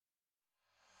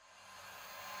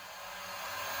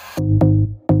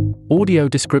Audio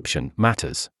Description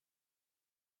Matters.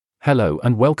 Hello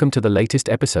and welcome to the latest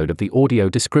episode of the Audio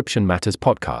Description Matters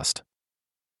podcast.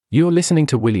 You're listening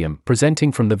to William,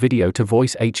 presenting from the Video to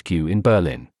Voice HQ in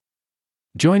Berlin.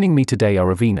 Joining me today are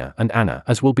Ravina and Anna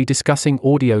as we'll be discussing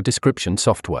audio description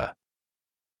software.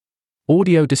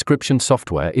 Audio description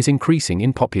software is increasing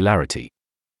in popularity.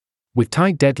 With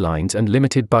tight deadlines and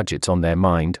limited budgets on their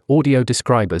mind, audio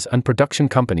describers and production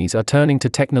companies are turning to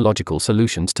technological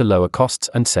solutions to lower costs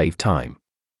and save time.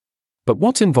 But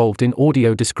what's involved in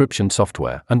audio description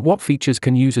software and what features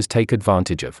can users take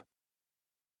advantage of?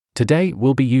 Today,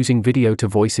 we'll be using Video to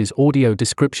Voice's audio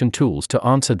description tools to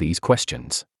answer these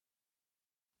questions.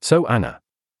 So Anna,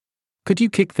 could you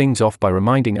kick things off by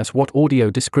reminding us what audio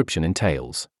description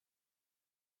entails?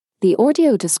 The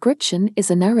audio description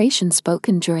is a narration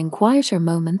spoken during quieter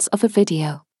moments of a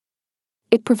video.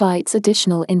 It provides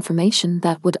additional information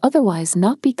that would otherwise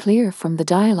not be clear from the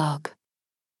dialogue.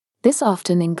 This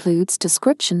often includes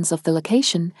descriptions of the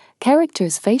location,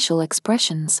 characters' facial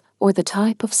expressions, or the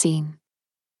type of scene.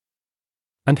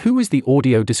 And who is the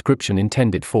audio description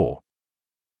intended for?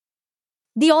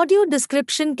 The audio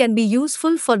description can be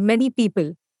useful for many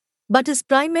people, but is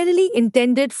primarily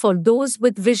intended for those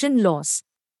with vision loss.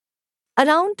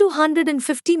 Around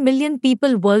 250 million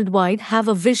people worldwide have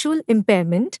a visual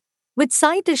impairment, with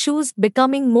sight issues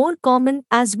becoming more common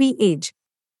as we age.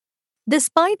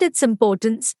 Despite its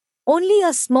importance, only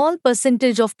a small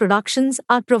percentage of productions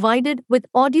are provided with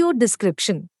audio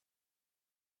description.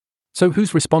 So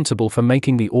who's responsible for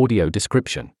making the audio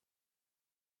description?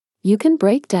 You can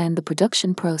break down the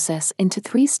production process into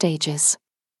 3 stages.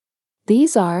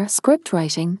 These are script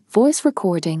writing, voice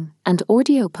recording, and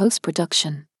audio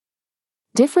post-production.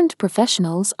 Different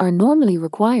professionals are normally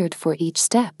required for each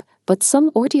step, but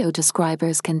some audio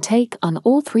describers can take on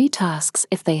all 3 tasks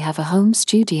if they have a home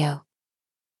studio.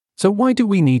 So why do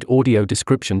we need audio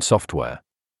description software?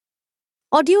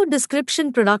 Audio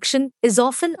description production is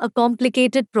often a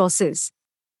complicated process.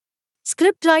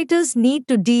 Scriptwriters need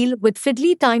to deal with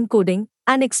fiddly time coding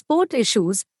and export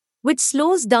issues, which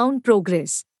slows down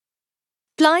progress.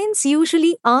 Clients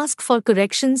usually ask for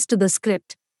corrections to the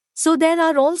script, so there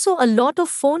are also a lot of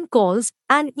phone calls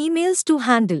and emails to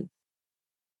handle.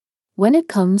 When it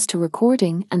comes to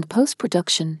recording and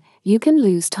post-production, you can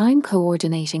lose time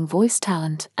coordinating voice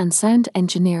talent and sound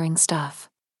engineering staff.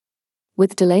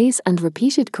 With delays and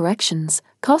repeated corrections,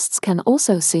 costs can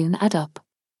also soon add up.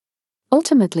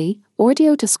 Ultimately,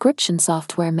 audio description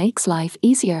software makes life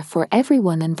easier for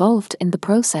everyone involved in the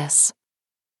process.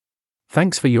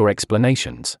 Thanks for your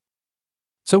explanations.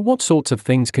 So what sorts of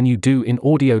things can you do in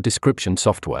audio description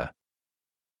software?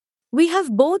 We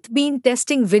have both been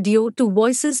testing Video to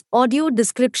Voice's audio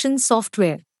description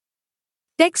software.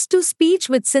 Text-to-speech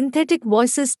with synthetic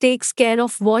voices takes care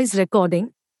of voice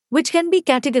recording, which can be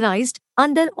categorized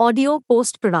under audio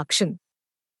post-production.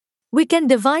 We can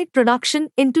divide production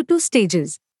into 2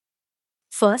 stages.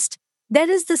 First, there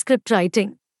is the script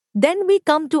writing. Then we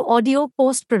come to audio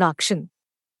post-production.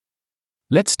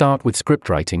 Let's start with script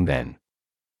writing then.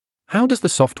 How does the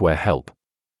software help?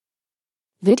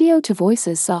 Video to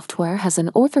Voice's software has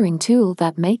an authoring tool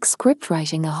that makes script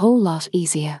writing a whole lot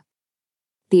easier.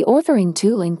 The authoring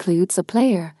tool includes a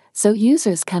player, so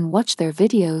users can watch their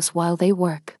videos while they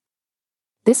work.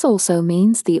 This also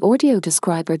means the audio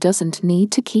describer doesn't need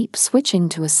to keep switching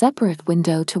to a separate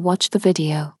window to watch the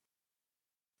video.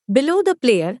 Below the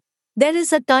player, there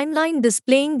is a timeline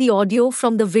displaying the audio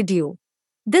from the video.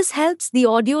 This helps the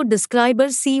audio describer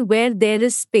see where there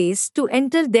is space to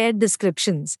enter their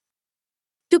descriptions.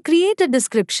 To create a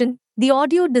description, the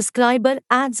audio describer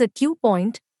adds a cue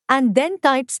point and then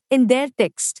types in their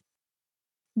text.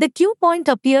 The cue point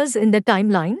appears in the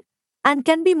timeline and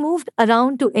can be moved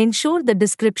around to ensure the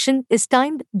description is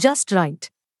timed just right.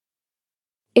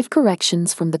 If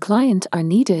corrections from the client are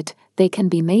needed, they can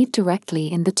be made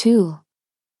directly in the tool.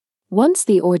 Once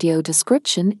the audio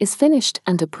description is finished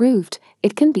and approved,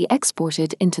 it can be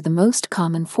exported into the most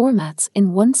common formats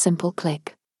in one simple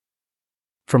click.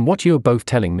 From what you're both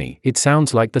telling me, it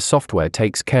sounds like the software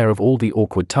takes care of all the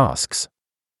awkward tasks.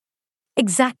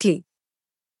 Exactly.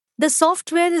 The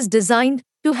software is designed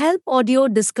to help audio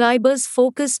describers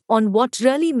focus on what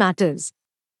really matters: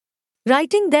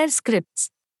 writing their scripts.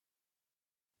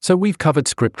 So we've covered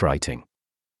script writing.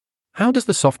 How does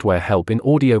the software help in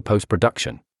audio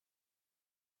post-production?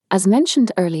 As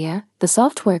mentioned earlier, the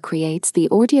software creates the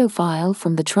audio file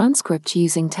from the transcript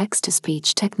using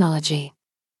text-to-speech technology.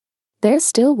 There's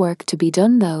still work to be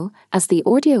done though, as the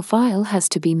audio file has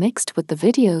to be mixed with the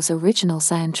video's original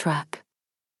soundtrack.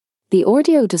 The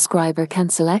audio describer can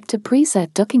select a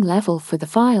preset ducking level for the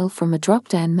file from a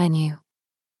drop-down menu.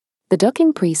 The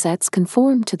ducking presets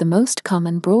conform to the most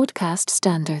common broadcast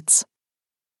standards.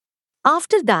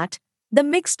 After that, the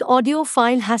mixed audio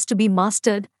file has to be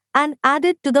mastered and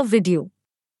added to the video.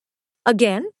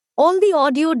 Again, all the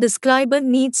audio describer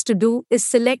needs to do is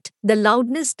select the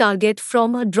loudness target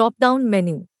from a drop-down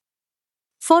menu.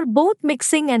 For both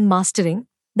mixing and mastering,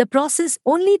 the process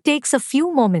only takes a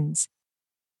few moments.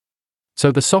 So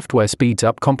the software speeds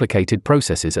up complicated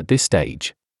processes at this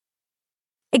stage.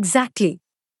 Exactly.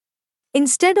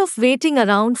 Instead of waiting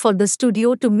around for the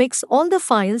studio to mix all the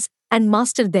files and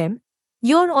master them,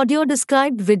 your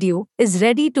audio-described video is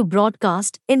ready to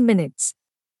broadcast in minutes.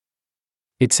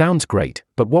 It sounds great,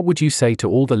 but what would you say to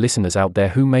all the listeners out there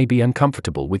who may be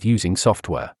uncomfortable with using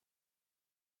software?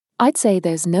 I'd say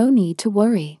there's no need to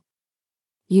worry.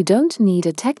 You don't need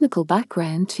a technical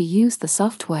background to use the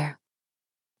software.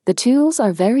 The tools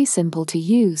are very simple to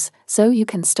use, so you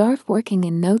can start working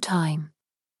in no time.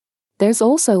 There's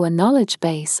also a knowledge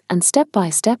base and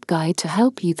step-by-step guide to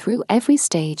help you through every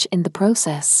stage in the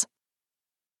process.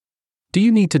 Do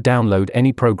you need to download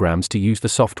any programs to use the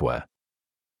software?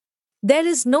 There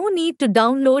is no need to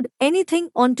download anything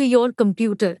onto your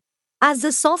computer, as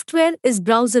the software is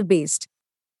browser-based.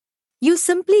 You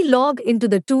simply log into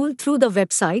the tool through the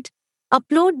website,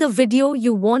 upload the video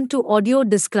you want to audio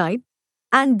describe,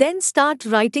 and then start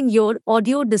writing your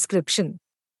audio description.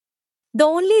 The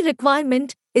only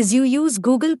requirement is you use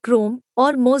Google Chrome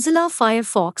or Mozilla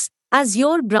Firefox as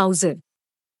your browser.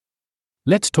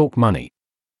 Let's talk money.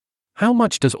 How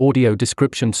much does audio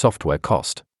description software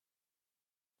cost?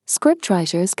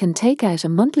 Scriptwriters can take out a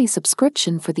monthly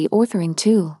subscription for the authoring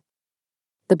tool.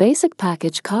 The basic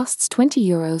package costs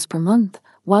 €20 per month,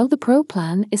 while the Pro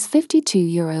plan is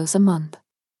 €52 a month.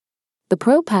 The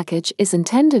Pro package is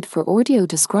intended for audio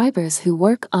describers who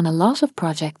work on a lot of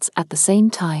projects at the same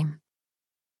time.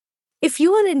 If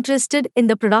you are interested in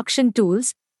the production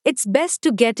tools, it's best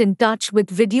to get in touch with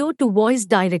Video to Voice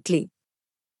directly.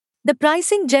 The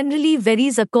pricing generally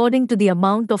varies according to the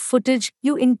amount of footage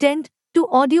you intend to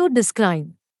audio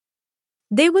describe.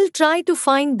 They will try to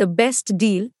find the best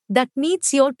deal that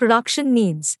meets your production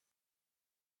needs.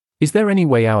 Is there any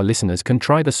way our listeners can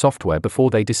try the software before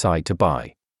they decide to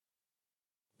buy?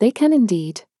 They can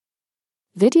indeed.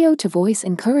 Video to Voice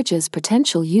encourages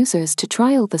potential users to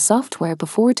trial the software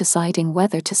before deciding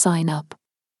whether to sign up.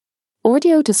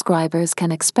 Audio describers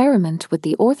can experiment with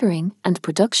the authoring and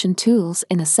production tools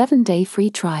in a 7-day free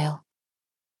trial.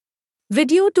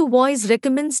 Video to Voice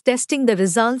recommends testing the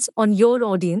results on your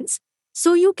audience,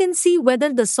 so you can see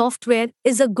whether the software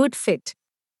is a good fit.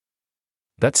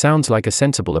 That sounds like a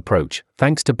sensible approach.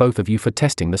 Thanks to both of you for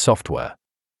testing the software.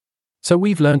 So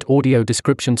we've learned audio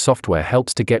description software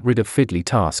helps to get rid of fiddly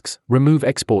tasks, remove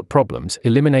export problems,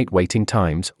 eliminate waiting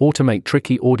times, automate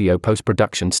tricky audio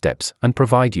post-production steps, and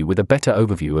provide you with a better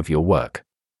overview of your work.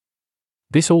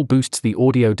 This all boosts the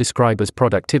audio describer's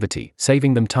productivity,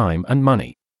 saving them time and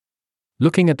money.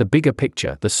 Looking at the bigger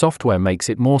picture, the software makes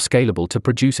it more scalable to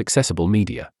produce accessible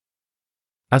media.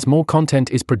 As more content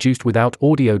is produced without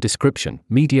audio description,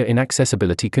 media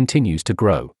inaccessibility continues to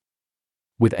grow.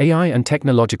 With AI and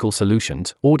technological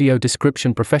solutions, audio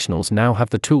description professionals now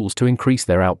have the tools to increase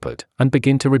their output and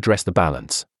begin to redress the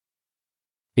balance.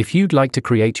 If you'd like to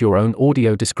create your own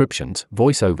audio descriptions,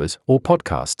 voiceovers, or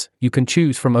podcasts, you can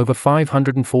choose from over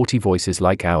 540 voices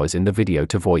like ours in the Video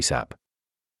to Voice app.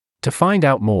 To find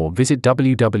out more, visit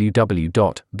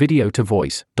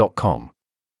www.videotovoice.com.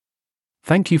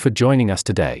 Thank you for joining us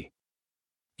today.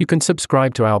 You can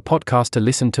subscribe to our podcast to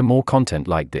listen to more content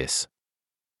like this.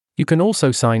 You can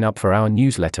also sign up for our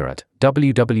newsletter at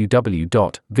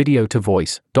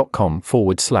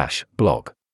www.videotovoice.com/blog.